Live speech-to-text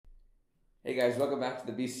Hey guys, welcome back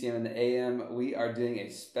to the BCM and the AM. We are doing a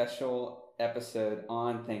special episode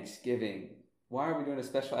on Thanksgiving. Why are we doing a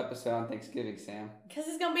special episode on Thanksgiving, Sam? Because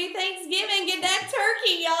it's going to be Thanksgiving. Get that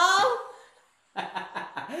turkey, y'all.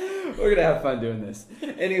 We're going to have fun doing this.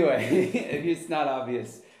 Anyway, if it's not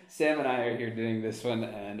obvious, Sam and I are here doing this one,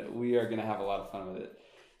 and we are going to have a lot of fun with it.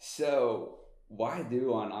 So, why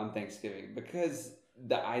do on Thanksgiving? Because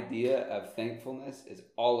the idea of thankfulness is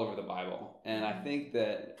all over the Bible. And I think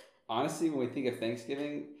that honestly, when we think of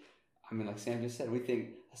Thanksgiving, I mean, like Sam just said, we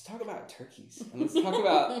think, let's talk about turkeys. And let's talk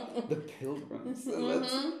about the pilgrims.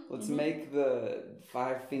 Let's make the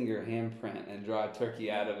 5-finger handprint and draw a turkey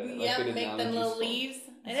out of it. Yeah, like make them little leaves.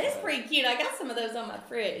 It is pretty cute. I got some of those on my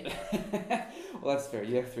fridge. Well, that's fair.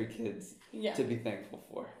 You have 3 kids to be thankful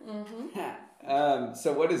for.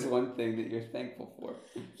 So what is one thing that you're thankful for?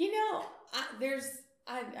 You know,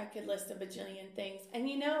 I could list a bajillion things. And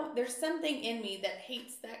you know, there's something in me that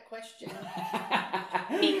hates that question.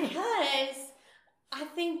 Because I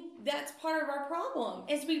think that's part of our problem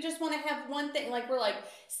is we just want to have one thing. Like we're like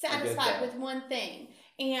satisfied with one thing.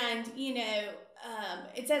 And, you know,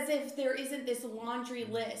 it's as if there isn't this laundry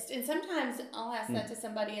list. And sometimes I'll ask that to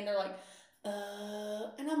somebody and they're like,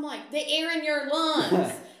 and I'm like, the air in your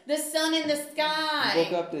lungs, the sun in the sky. You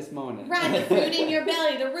woke up this morning. Right, the food in your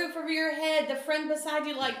belly, the roof over your head, the friend beside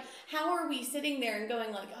you. Like, how are we sitting there and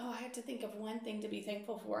going like, oh, I have to think of one thing to be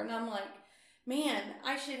thankful for. And I'm like, man,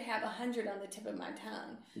 I should have 100 on the tip of my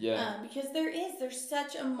tongue. Yeah. Because there's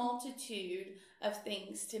such a multitude of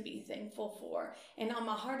things to be thankful for. And on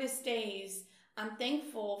my hardest days, I'm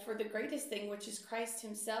thankful for the greatest thing, which is Christ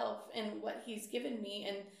himself and what he's given me.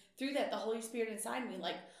 And through that, the Holy Spirit inside me.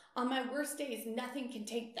 Like, on my worst days, nothing can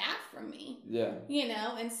take that from me. Yeah. You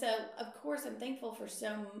know? And so, of course, I'm thankful for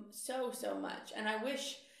so much. And I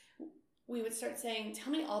wish we would start saying,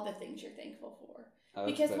 tell me all the things you're thankful for.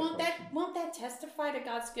 Because won't that testify to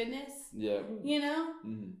God's goodness? Yeah. You know?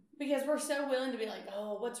 Mm-hmm. Because we're so willing to be like,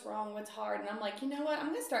 oh, what's wrong? What's hard? And I'm like, you know what? I'm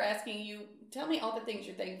going to start asking you, tell me all the things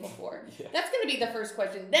you're thankful for. Yeah. That's going to be the first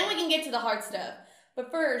question. Then we can get to the hard stuff.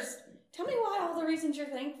 But first, tell me why all the reasons you're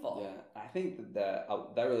thankful. Yeah, I think that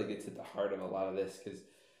really gets at the heart of a lot of this because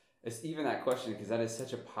it's even that question because that is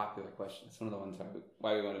such a popular question. It's one of the ones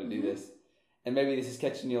why we wanted to do this. And maybe this is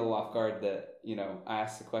catching you a little off guard that, you know, I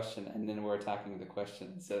asked the question and then we're attacking the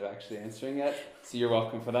question instead of actually answering it. So you're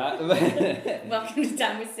welcome for that. Welcome to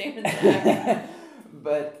Time with Sam and Zach.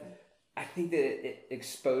 But I think that it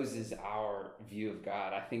exposes our view of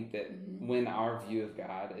God. I think that when our view of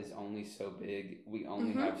God is only so big, we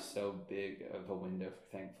only have so big of a window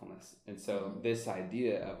for thankfulness. And so this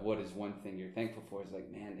idea of what is one thing you're thankful for is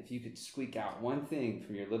like, man, if you could squeak out one thing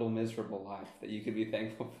from your little miserable life that you could be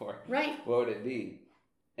thankful for, right? What would it be?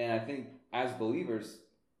 And I think as believers,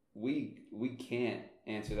 we can't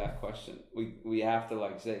answer that question. We have to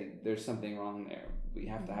like say there's something wrong there. We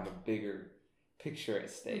have to have a bigger picture at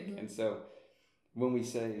stake. And so when we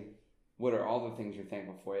say, what are all the things you're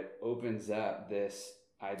thankful for? It opens up this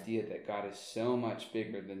idea that God is so much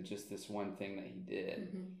bigger than just this one thing that he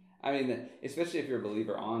did. I mean, especially if you're a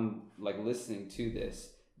believer on like listening to this,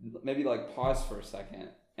 maybe like pause for a second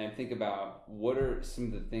and think about what are some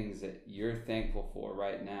of the things that you're thankful for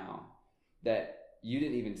right now that you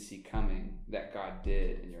didn't even see coming that God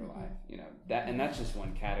did in your life, you know, and that's just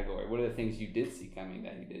one category. What are the things you did see coming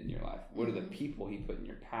that he did in your life? What are the people he put in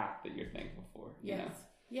your path that you're thankful for? You know?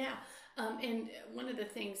 Yeah. And one of the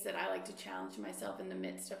things that I like to challenge myself in the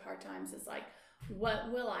midst of hard times is like,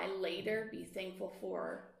 what will I later be thankful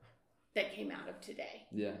for that came out of today?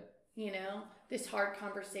 Yeah. You know, this hard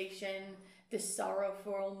conversation, this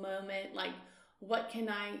sorrowful moment, like, what can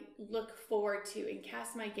I look forward to and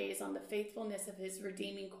cast my gaze on the faithfulness of his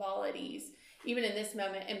redeeming qualities, even in this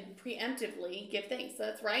moment, and preemptively give thanks. So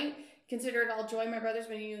that's right. Consider it all joy, my brothers,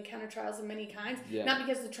 when you encounter trials of many kinds. Yeah. Not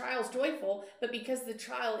because the trial is joyful, but because the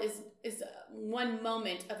trial is one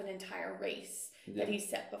moment of an entire race that he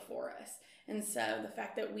set before us. And so the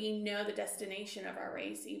fact that we know the destination of our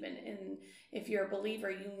race, even if you're a believer,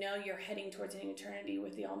 you know you're heading towards an eternity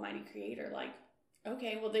with the Almighty Creator, like,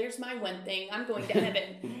 okay, well, there's my one thing. I'm going to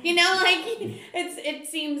heaven. You know, like it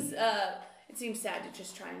seems sad to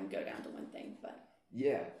just try and go down to one thing, but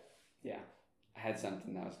yeah. I had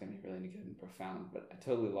something that was going to be really good and profound, but I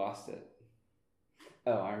totally lost it.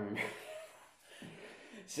 Oh, I remember.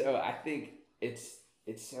 So I think it's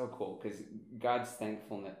so cool because God's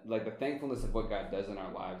thankfulness, like the thankfulness of what God does in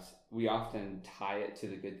our lives, we often tie it to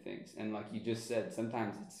the good things, and like you just said,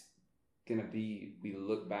 sometimes it's gonna be we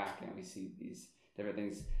look back and we see these different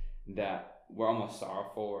things that were almost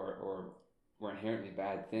sorrowful or were inherently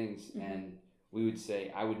bad things, and we would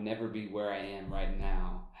say, I would never be where I am right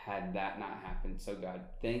now had had that not happened. So God,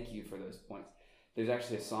 thank you for those points. There's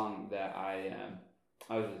actually a song that I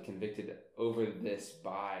was really convicted over this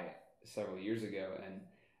by several years ago,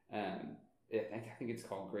 and I think it's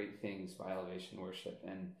called Great Things by Elevation Worship,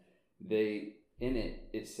 and in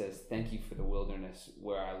it says, thank you for the wilderness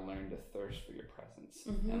where I learned to thirst for your presence.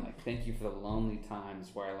 Mm-hmm. And like, thank you for the lonely times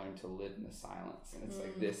where I learned to live in the silence. And it's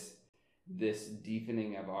like this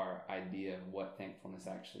deepening of our idea of what thankfulness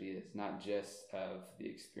actually is, not just of the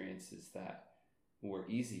experiences that were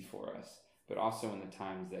easy for us, but also in the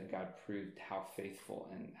times that God proved how faithful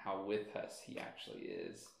and how with us he actually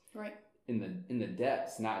is. Right. In the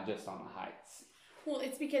depths, not just on the heights. Well,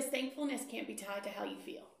 it's because thankfulness can't be tied to how you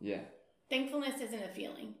feel. Yeah. Thankfulness isn't a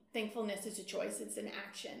feeling. Thankfulness is a choice. It's an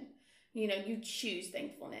action. You choose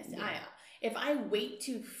thankfulness. Yeah. If I wait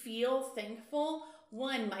to feel thankful,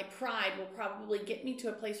 one, my pride will probably get me to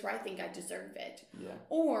a place where I think I deserve it. Yeah.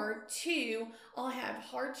 Or two, I'll have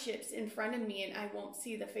hardships in front of me and I won't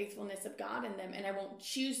see the faithfulness of God in them, and I won't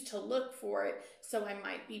choose to look for it, so I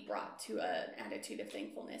might be brought to an attitude of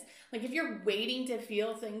thankfulness. Like if you're waiting to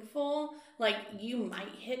feel thankful, like you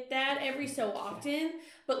might hit that every so often,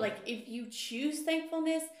 but like if you choose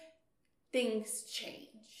thankfulness, things change.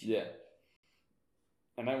 Yeah.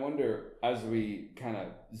 And I wonder, as we kind of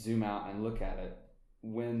zoom out and look at it,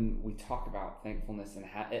 when we talk about thankfulness and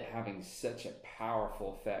it having such a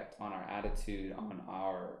powerful effect on our attitude, on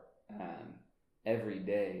our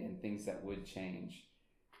everyday and things that would change,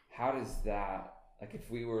 how does that, like if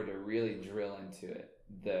we were to really drill into it,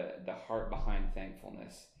 the heart behind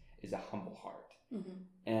thankfulness is a humble heart. Mm-hmm.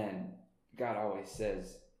 And God always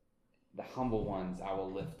says, the humble ones I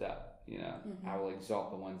will lift up, Mm-hmm. I will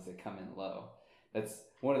exalt the ones that come in low. That's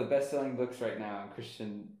one of the best-selling books right now in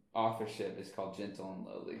Christian authorship is called Gentle and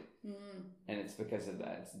Lowly. Mm-hmm. And it's because of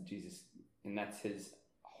that. It's Jesus, and that's his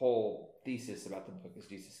whole thesis about the book is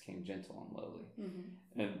Jesus came gentle and lowly.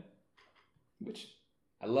 Mm-hmm. And which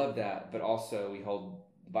I love that, but also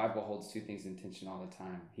the Bible holds two things in tension all the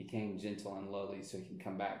time. He came gentle and lowly so he can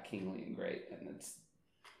come back kingly and great, and that's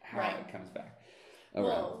how it comes back.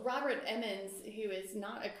 Well, Robert Emmons, who is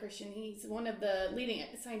not a Christian, he's one of the leading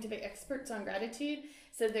scientific experts on gratitude.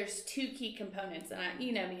 So there's two key components. And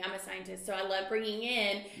you know me, I'm a scientist, so I love bringing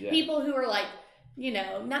in people who are like,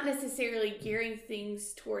 not necessarily gearing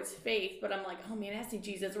things towards faith, but I'm like, oh man, I see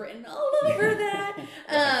Jesus written all over that.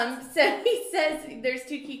 So he says there's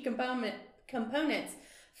two key components.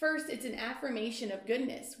 First, it's an affirmation of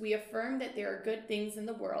goodness. We affirm that there are good things in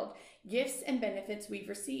the world, gifts and benefits we've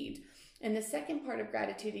received. And the second part of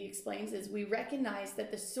gratitude, he explains, is we recognize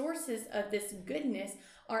that the sources of this goodness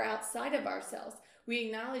are outside of ourselves. We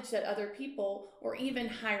acknowledge that other people or even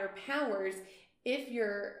higher powers, if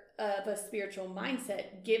you're of a spiritual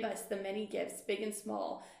mindset, give us the many gifts, big and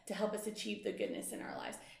small, to help us achieve the goodness in our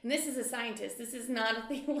lives. And this is a scientist. This is not a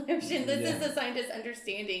theologian. This is a scientist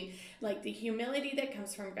understanding like the humility that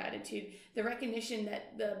comes from gratitude, the recognition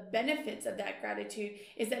that the benefits of that gratitude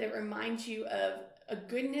is that it reminds you of a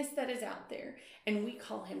goodness that is out there, and we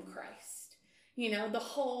call him Christ. The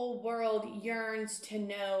whole world yearns to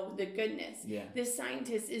know the goodness. Yeah. This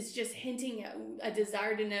scientist is just hinting at a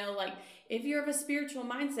desire to know, like, if you're of a spiritual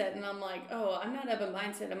mindset, and I'm like, oh, I'm not of a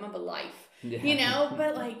mindset, I'm of a life. Yeah.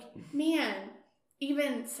 But like, man,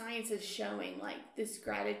 even science is showing like this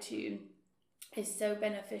gratitude is so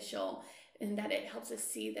beneficial, and that it helps us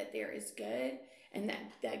see that there is good, and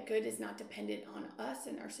that good is not dependent on us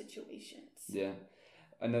and our situations. Yeah.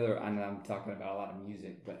 I know I'm talking about a lot of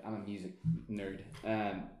music, but I'm a music nerd.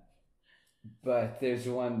 But there's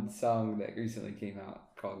one song that recently came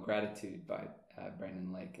out called Gratitude by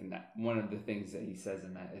Brandon Lake. And that one of the things that he says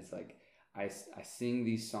in that is like, I sing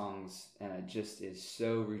these songs and it just is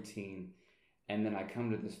so routine. And then I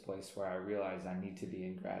come to this place where I realize I need to be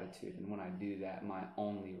in gratitude. And when I do that, my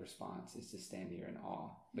only response is to stand here in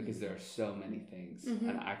awe, because there are so many things. Mm-hmm.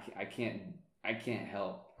 And I can't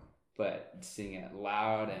help but sing it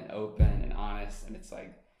loud and open and honest. And it's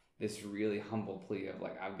like this really humble plea of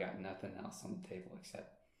like, I've got nothing else on the table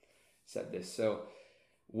except this. So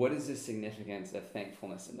what is the significance of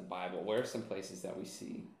thankfulness in the Bible? Where are some places that we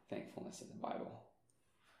see thankfulness in the Bible?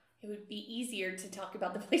 It would be easier to talk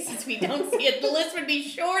about the places we don't see it. The list would be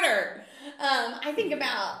shorter. I think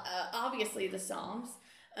about, obviously, the Psalms.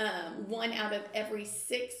 1 out of every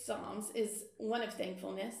 6 Psalms is one of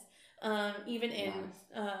thankfulness. Even in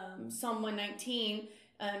Psalm 119,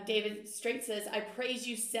 David straight says, I praise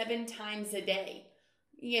you 7 times a day.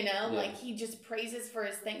 Like he just praises for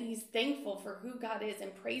his thing. He's thankful for who God is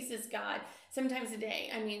and praises God 7 times a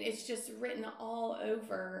day. I mean, it's just written all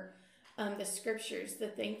over the scriptures, the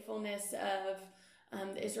thankfulness of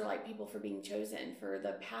the Israelite people for being chosen, for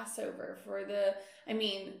the Passover,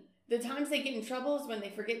 the times they get in trouble is when they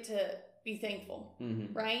forget to be thankful,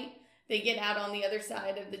 right? They get out on the other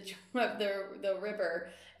side of the river,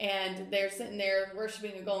 and they're sitting there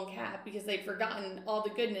worshiping a golden calf because they've forgotten all the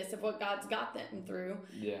goodness of what God's got them through.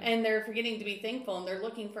 Yeah. And they're forgetting to be thankful, and they're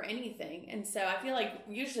looking for anything. And so I feel like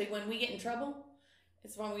usually when we get in trouble,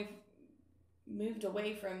 it's when we've moved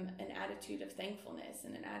away from an attitude of thankfulness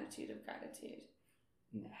and an attitude of gratitude.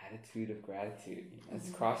 An attitude of gratitude. Let's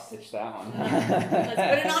cross-stitch that one. Let's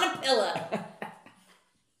put it on a pillow.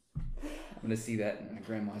 I'm going to see that in my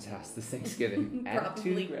grandma's house this Thanksgiving.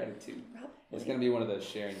 Attitude of gratitude. Probably. It's going to be one of those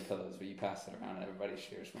sharing pillows where you pass it around and everybody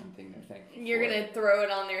shares one thing they're thankful for. You're going to throw it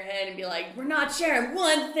on their head and be like, we're not sharing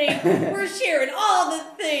one thing. We're sharing all the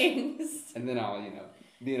things. And then I'll,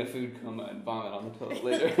 be in a food coma and vomit on the toilet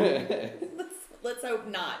later. Let's hope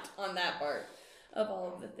not on that part of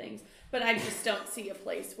all of the things. But I just don't see a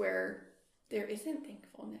place where there isn't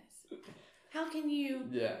thankfulness. How can you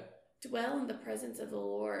dwell in the presence of the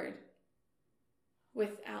Lord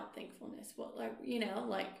without thankfulness? Well,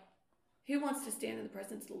 who wants to stand in the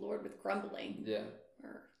presence of the Lord with grumbling? Yeah.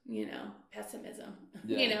 Or, pessimism.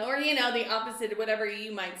 Yeah. The opposite, whatever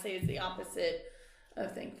you might say is the opposite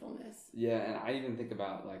of thankfulness. Yeah, and I even think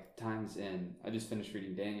about times I just finished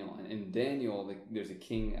reading Daniel, and in Daniel, there's a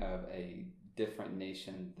king of a different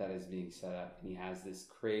nation that is being set up, and he has this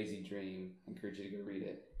crazy dream. I encourage you to go read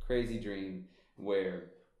it. Crazy dream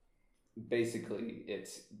where basically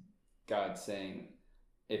it's God saying,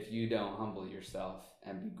 if you don't humble yourself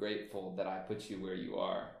and be grateful that I put you where you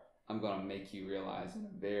are, I'm going to make you realize in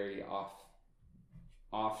a very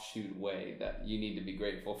offshoot way that you need to be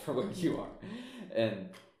grateful for what you are.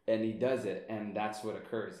 And he does it, and that's what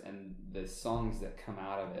occurs. And the songs that come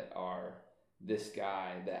out of it are this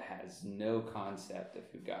guy that has no concept of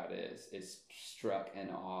who God is struck in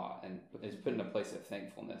awe and is put in a place of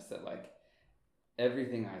thankfulness that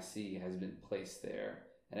everything I see has been placed there.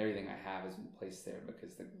 And everything I have has been placed there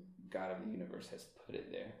because the God of the universe has put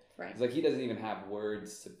it there. Right. It's he doesn't even have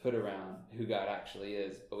words to put around who God actually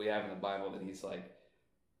is. But we have in the Bible that he's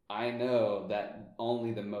I know that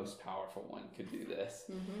only the most powerful one could do this.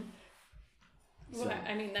 Mm-hmm. So,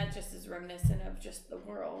 that just is reminiscent of just the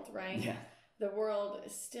world, right? Yeah. The world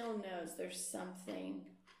still knows there's something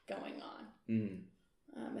going on.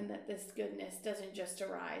 Mm-hmm. And that this goodness doesn't just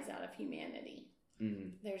arise out of humanity.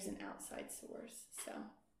 Mm-hmm. There's an outside source. So...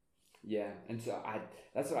 Yeah, and so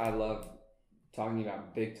that's what I love, talking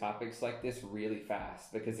about big topics like this really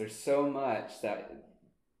fast, because there's so much that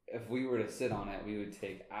if we were to sit on it, we would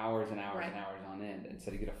take hours and hours and hours on end. And so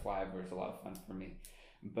to get a flyover is a lot of fun for me.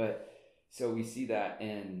 But so we see that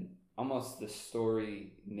in almost the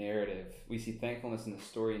story narrative. We see thankfulness in the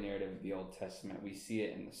story narrative of the Old Testament. We see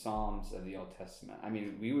it in the Psalms of the Old Testament. We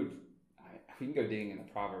can go digging in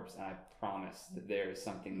the Proverbs, and I promise that there is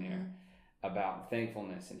something there about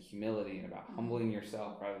thankfulness and humility and about humbling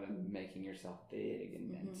yourself rather than making yourself big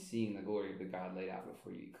and seeing the glory of the God laid out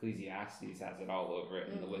before you. Ecclesiastes has it all over it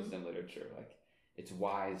in the wisdom literature. It's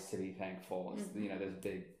wise to be thankful. It's, this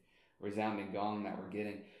big resounding gong that we're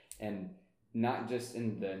getting. And not just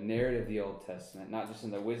in the narrative of the Old Testament, not just in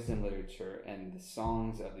the wisdom literature and the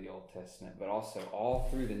songs of the Old Testament, but also all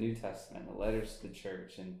through the New Testament, the letters to the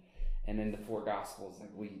church and in the four Gospels,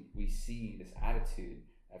 we see this attitude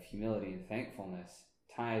of humility and thankfulness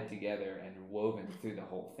tied together and woven through the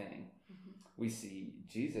whole thing. We see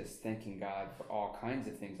Jesus thanking God for all kinds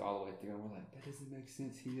of things all the way through, and we're that doesn't make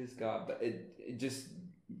sense. He is God. But it just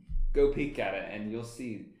go peek at it, and you'll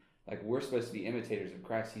see we're supposed to be imitators of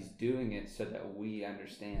Christ. He's doing it so that we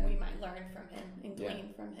understand. We might learn from him and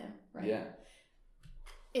glean from him, right? Yeah.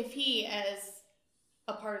 If he, as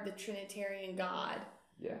a part of the Trinitarian God,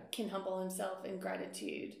 can humble himself in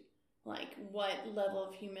gratitude, what level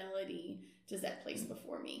of humility does that place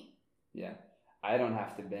before me? Yeah. I don't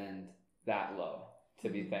have to bend that low to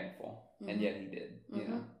be thankful. And yet he did, you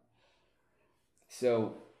know?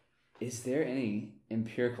 So is there any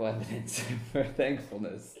empirical evidence for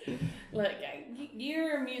thankfulness? Look,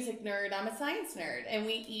 you're a music nerd. I'm a science nerd. And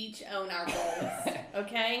we each own our goals.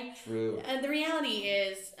 Okay? True. And the reality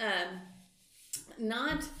is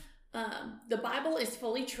the Bible is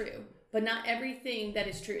fully true. But not everything that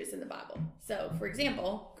is true is in the Bible. So, for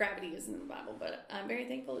example, gravity isn't in the Bible, but I'm very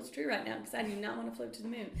thankful it's true right now because I do not want to float to the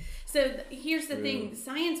moon. So here's the thing.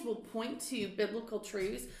 Science will point to biblical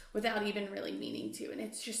truths without even really meaning to. And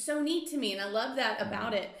it's just so neat to me, and I love that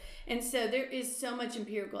about it. And so there is so much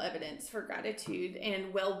empirical evidence for gratitude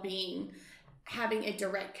and well-being having a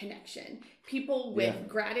direct connection. People with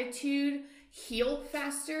gratitude heal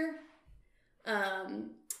faster.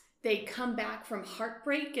 they come back from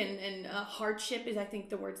heartbreak and hardship is, I think,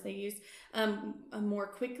 the words they use, more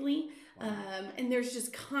quickly. And there's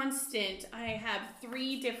just constant. I have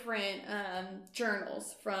 3 different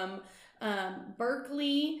journals from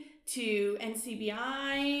Berkeley to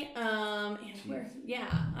NCBI, and where? Yeah,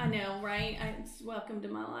 I know, right? It's welcome to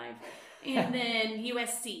my life. And then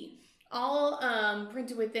USC, all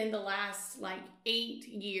printed within the last 8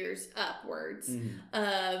 years upwards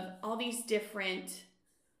of all these different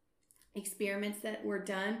experiments that were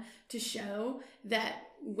done to show that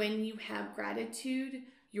when you have gratitude,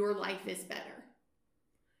 your life is better.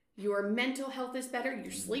 Your mental health is better.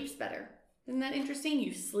 Your sleep's better. Isn't that interesting?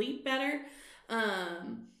 You sleep better.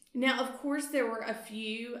 Now, of course, there were a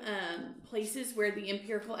few places where the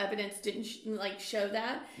empirical evidence didn't show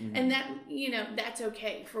that. And that, that's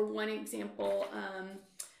okay. For one example,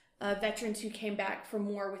 veterans who came back from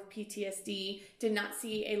war with PTSD did not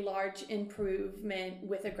see a large improvement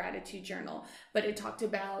with a gratitude journal, but it talked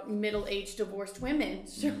about middle-aged divorced women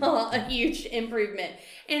saw a huge improvement.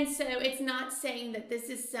 And so it's not saying that this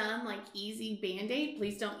is some easy Band-Aid.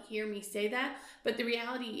 Please don't hear me say that. But the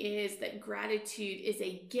reality is that gratitude is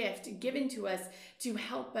a gift given to us to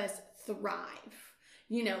help us thrive.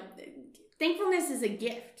 Thankfulness is a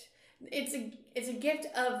gift. It's a gift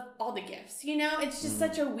of all the gifts, it's just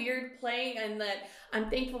such a weird play, and that I'm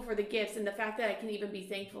thankful for the gifts, and the fact that I can even be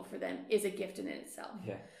thankful for them is a gift in itself.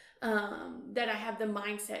 Yeah. That I have the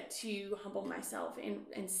mindset to humble myself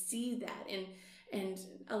and see that and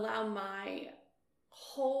allow my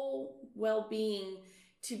whole well-being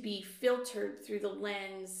to be filtered through the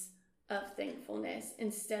lens of thankfulness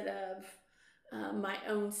instead of my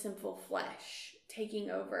own sinful flesh taking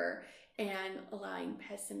over and allowing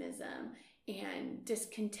pessimism and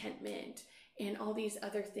discontentment and all these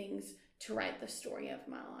other things to write the story of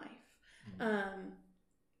my life.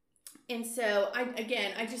 And so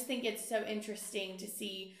I just think it's so interesting to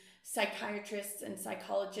see psychiatrists and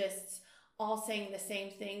psychologists all saying the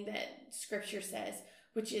same thing that Scripture says,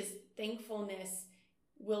 which is thankfulness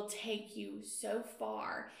will take you so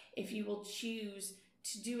far if you will choose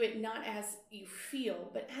to do it not as you feel,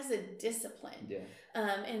 but as a discipline. Yeah.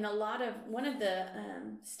 And one of the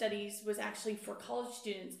studies was actually for college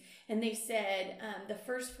students, and they said the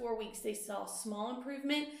first 4 weeks they saw small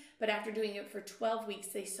improvement, but after doing it for 12 weeks,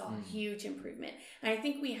 they saw huge improvement. And I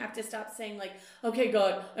think we have to stop saying okay,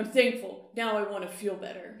 God, I'm thankful. Now I want to feel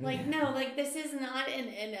better. No, this is not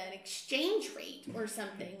an exchange rate or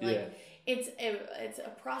something. It's a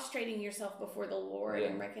prostrating yourself before the Lord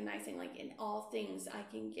and recognizing in all things I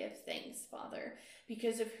can give thanks, Father,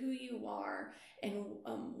 because of who you are and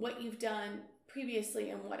what you've done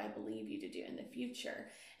previously and what I believe you to do in the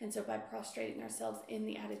future. And so by prostrating ourselves in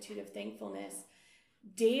the attitude of thankfulness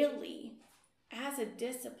daily as a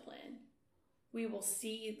discipline, we will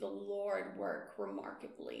see the Lord work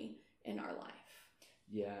remarkably in our life.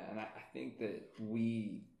 Yeah, and I think that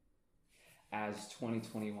we, as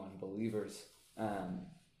 2021 believers,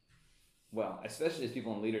 especially as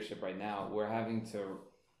people in leadership right now, we're having to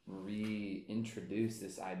reintroduce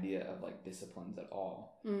this idea of disciplines at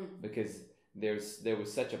all, because there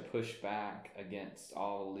was such a pushback against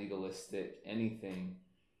all legalistic anything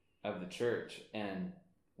of the church, and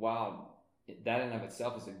while that in of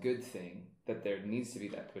itself is a good thing, that there needs to be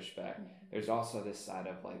that pushback, there's also this side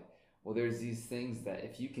of there's these things that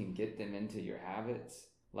if you can get them into your habits,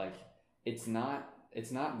 it's not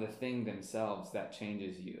the thing themselves that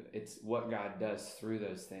changes you. It's what God does through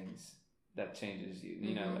those things that changes you.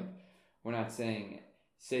 We're not saying,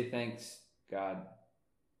 say thanks, God,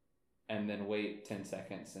 and then wait 10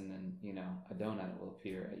 seconds and then, a donut will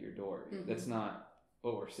appear at your door. That's not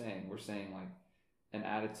what we're saying. We're saying an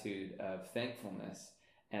attitude of thankfulness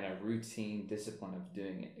and a routine discipline of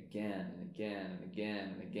doing it again and again and again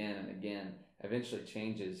and again and again eventually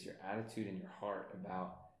changes your attitude and your heart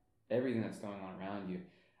about everything that's going on around you.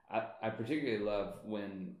 I particularly love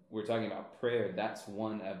when we're talking about prayer. That's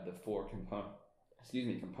one of the 4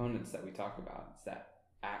 components that we talk about. It's that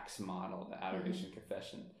ACTS model, the adoration,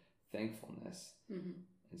 confession, thankfulness, and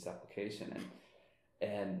supplication.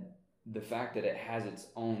 And the fact that it has its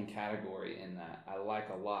own category in that, I like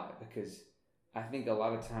a lot, because I think a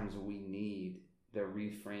lot of times we need the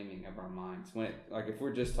reframing of our minds. When if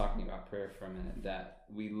we're just talking about prayer for a minute, that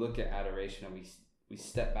we look at adoration and we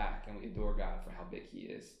step back and we adore God for how big He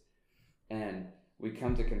is. And we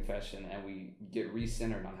come to confession and we get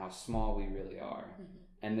recentered on how small we really are.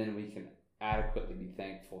 And then we can adequately be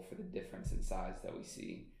thankful for the difference in size that we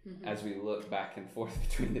see as we look back and forth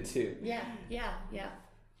between the two. Yeah.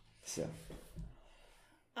 So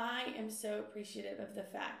I am so appreciative of the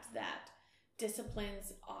fact that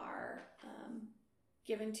disciplines are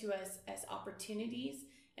given to us as opportunities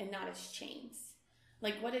and not as chains.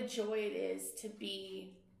 Like, what a joy it is to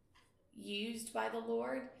be used by the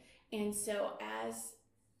Lord. And so as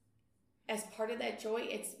part of that joy,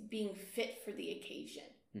 it's being fit for the occasion.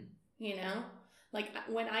 You know, like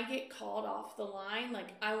when I get called off the line, like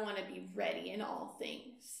I want to be ready in all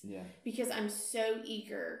things. Yeah. Because I'm so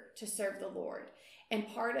eager to serve the Lord. And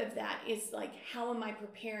part of that is like, how am I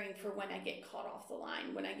preparing for when I get called off the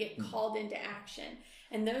line, when I get called into action?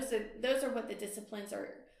 And those are what the disciplines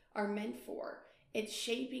are meant for. It's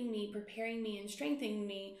shaping me, preparing me, and strengthening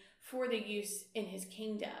me for the use in his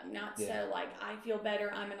kingdom. Not so like, I feel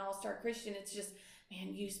better, I'm an all-star Christian. It's just,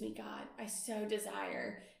 man, use me, God. I so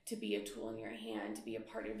desire to be a tool in your hand, to be a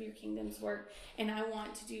part of your kingdom's work. And I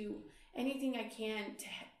want to do anything I can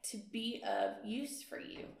to be of use for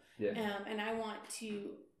you. Yeah. And I want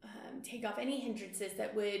to take off any hindrances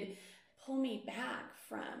that would pull me back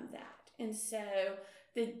from that. And so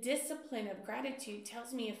the discipline of gratitude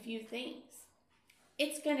tells me a few things.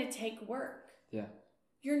 It's going to take work. Yeah.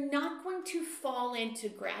 You're not going to fall into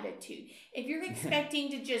gratitude. If you're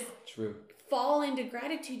expecting to just True. fall into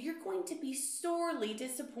gratitude, you're going to be sorely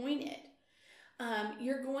disappointed.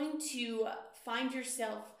 You're going to find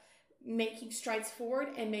yourself making strides forward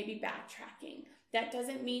and maybe backtracking. That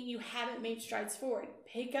doesn't mean you haven't made strides forward.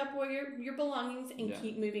 Pick up where your belongings and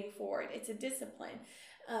keep moving forward. It's a discipline.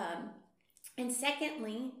 And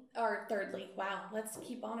thirdly, wow, let's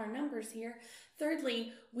keep on our numbers here.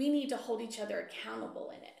 Thirdly, we need to hold each other accountable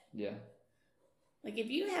in it. Yeah. Like if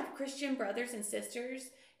you have Christian brothers and sisters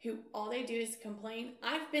who all they do is complain,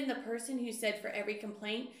 I've been the person who said for every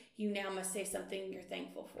complaint, you now must say something you're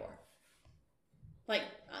thankful for. Like,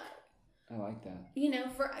 I like that. You know,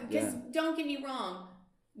 because don't get me wrong,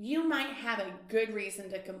 you might have a good reason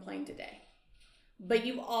to complain today, but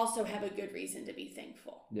you also have a good reason to be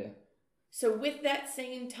thankful. Yeah. So with that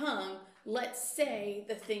same tongue, let's say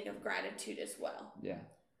the thing of gratitude as well. Yeah.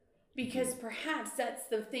 Because perhaps that's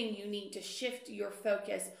the thing you need to shift your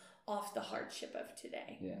focus off the hardship of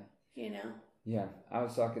today. Yeah. You know? Yeah.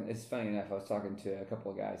 It's funny enough, I was talking to a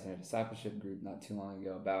couple of guys in a discipleship group not too long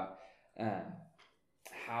ago about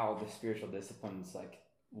how the spiritual disciplines like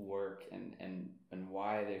work and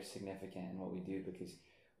why they're significant in what we do, because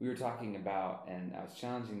we were talking about, and I was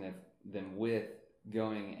challenging them with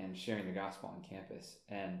going and sharing the gospel on campus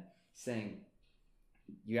and saying,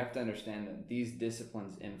 you have to understand that these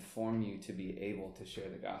disciplines inform you to be able to share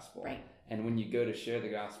the gospel. Right. And when you go to share the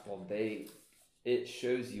gospel, it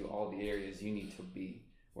shows you all the areas you need to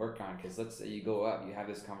work on. Because let's say you go up, you have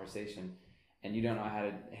this conversation, and you don't know how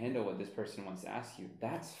to handle what this person wants to ask you.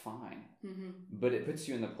 That's fine. Mm-hmm. But it puts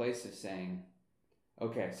you in the place of saying,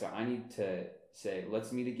 okay, so I need to say,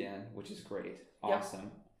 let's meet again, which is great. Awesome.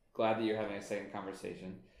 Yep. Glad that you're having a second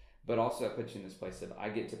conversation. But also it puts you in this place of, I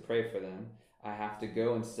get to pray for them. I have to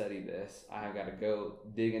go and study this. I have got to go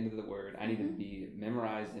dig into the word. I need to be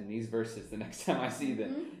memorized in these verses the next time I see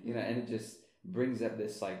them. You know, and it just brings up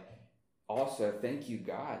this like, also thank you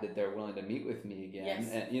God that they're willing to meet with me again. Yes.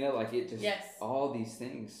 And you know, like it just, all these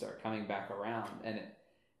things start coming back around,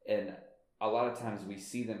 and a lot of times we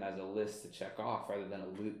see them as a list to check off rather than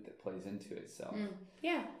a loop that plays into itself.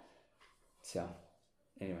 Yeah. So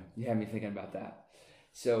anyway, you had me thinking about that.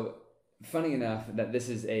 So funny enough that this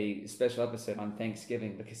is a special episode on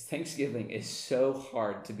Thanksgiving, because Thanksgiving is so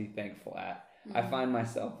hard to be thankful at. I find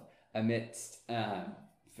myself amidst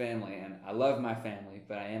family, and I love my family,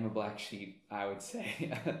 but I am a black sheep, I would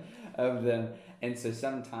say, of them. And so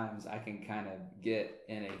sometimes I can kind of get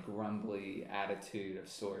in a grumbly attitude of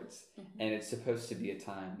sorts, and it's supposed to be a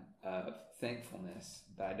time of thankfulness,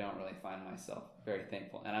 but I don't really find myself very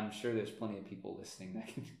thankful. And I'm sure there's plenty of people listening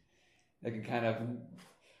that can kind of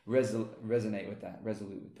resonate with that.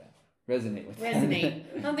 Resonate.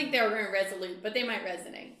 I don't think they were going to resolute, but they might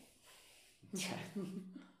resonate.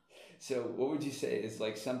 So what would you say is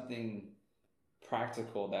like something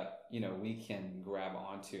practical that, you know, we can grab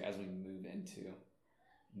onto as we move into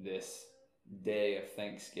this day of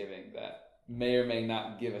Thanksgiving that may or may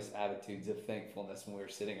not give us attitudes of thankfulness when we're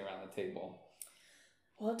sitting around the table?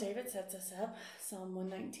 Well, David sets us up. Psalm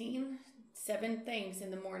 119, 7 things in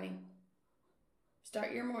the morning.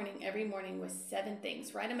 Start your morning every morning with 7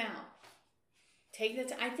 things. Write them out.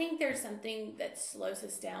 I think there's something that slows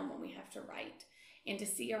us down when we have to write, and to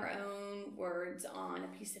see our own words on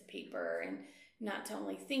a piece of paper, and not to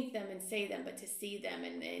only think them and say them, but to see them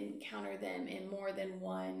and encounter them in more than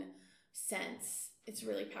one sense. It's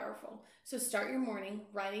really powerful. So start your morning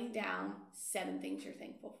writing down 7 things you're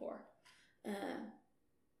thankful for.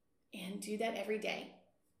 And do that every day.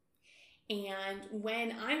 And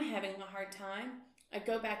when I'm having a hard time, I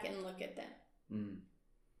go back and look at them.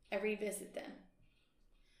 every visit them.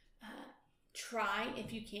 Try,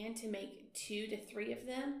 if you can, to make 2 to 3 of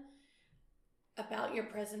them about your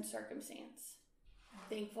present circumstance. I'm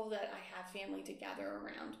thankful that I have family to gather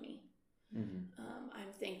around me. Mm-hmm.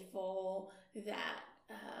 I'm thankful that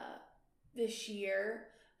this year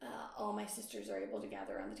all my sisters are able to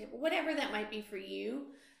gather around the table. Whatever that might be for you,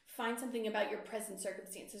 find something about your present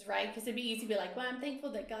circumstances, right? Because it'd be easy to be like, well, I'm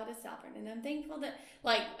thankful that God is sovereign, and I'm thankful that,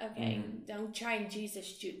 like, okay, don't try and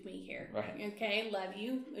Jesus juke me here. Right. Okay, love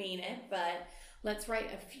you, mean it, but let's write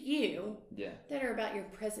a few that are about your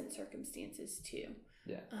present circumstances too.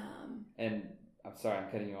 Yeah. And I'm sorry,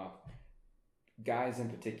 I'm cutting you off. Guys in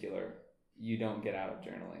particular, you don't get out of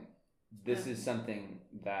journaling. This is something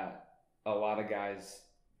that a lot of guys,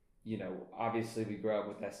 you know, obviously we grow up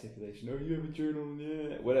with that stipulation, oh, you have a journal,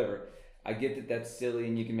 yeah, whatever. I get that that's silly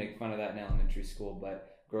and you can make fun of that in elementary school,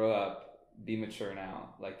 but grow up, be mature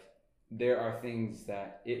now. Like, there are things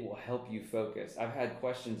that it will help you focus. I've had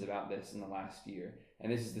questions about this in the last year,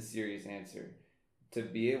 and this is the serious answer. To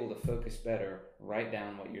be able to focus better, write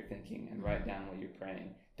down what you're thinking and write down what you're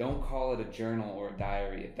praying. Don't call it a journal or a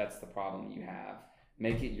diary if that's the problem you have.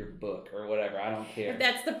 Make it your book or whatever. I don't care. If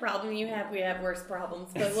that's the problem you have, we have worse problems.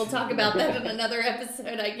 But we'll talk about that in another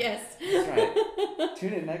episode, I guess. That's right.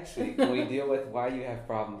 Tune in next week when we deal with why you have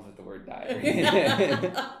problems with the word diary.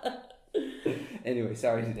 Anyway,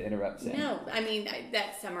 sorry to interrupt, Sam. No, I mean,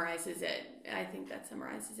 that summarizes it. I think that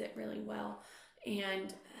summarizes it really well.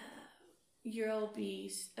 And you'll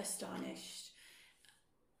be astonished.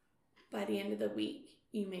 By the end of the week,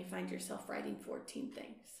 you may find yourself writing 14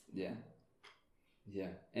 things. Yeah. Yeah.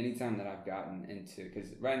 Anytime that I've gotten into, because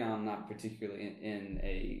right now I'm not particularly in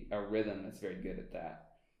a rhythm that's very good at that.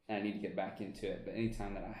 And I need to get back into it. But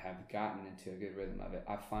anytime that I have gotten into a good rhythm of it,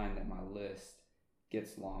 I find that my list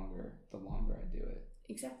gets longer the longer I do it.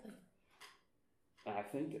 Exactly. And I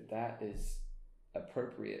think that that is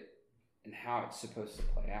appropriate in how it's supposed to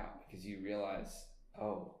play out, because you realize,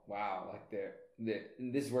 oh, wow, like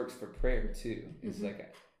this works for prayer too. It's like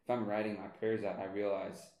if I'm writing my prayers out, I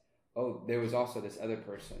realize, oh, there was also this other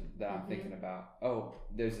person that I'm thinking about. Oh,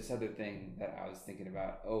 there's this other thing that I was thinking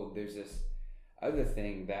about. Oh, there's this other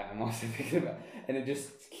thing that I'm also thinking about. And it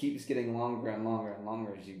just keeps getting longer and longer and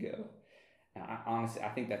longer as you go. And honestly, I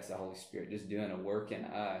think that's the Holy Spirit just doing a work in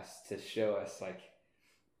us to show us, like,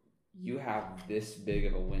 you have this big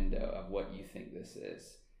of a window of what you think this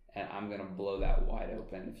is. And I'm going to blow that wide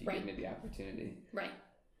open if you give me the opportunity. Right.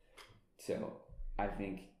 So I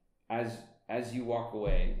think as you walk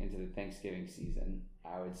away into the Thanksgiving season,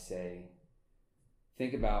 I would say,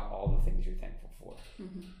 think about all the things you're thankful for.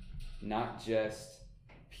 Not just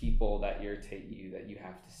people that irritate you that you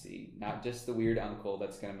have to see. Not just the weird uncle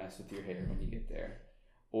that's going to mess with your hair when you get there.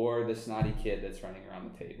 Or the snotty kid that's running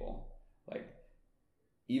around the table. Like,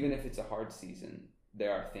 even if it's a hard season,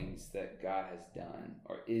 there are things that God has done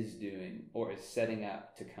or is doing or is setting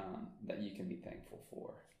up to come that you can be thankful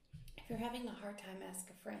for. If you're having a hard time, ask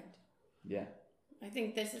a friend. Yeah. I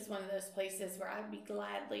think this is one of those places where I would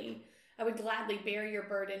gladly bear your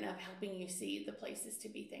burden of helping you see the places to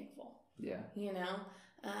be thankful. Yeah. You know,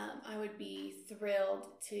 I would be thrilled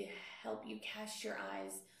to help you cast your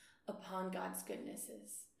eyes upon God's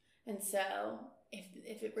goodnesses. And so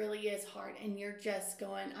if it really is hard and you're just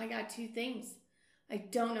going, I got 2 things, I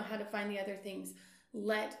don't know how to find the other things,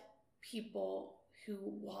 let people who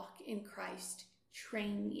walk in Christ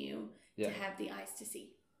train you to have the eyes to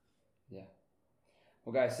see. Yeah.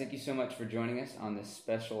 Well, guys, thank you so much for joining us on this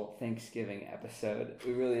special Thanksgiving episode.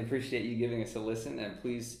 We really appreciate you giving us a listen, and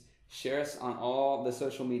please share us on all the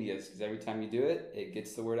social medias, because every time you do it, it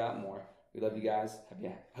gets the word out more. We love you guys.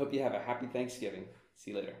 Hope you have a happy Thanksgiving.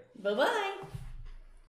 See you later. Bye-bye.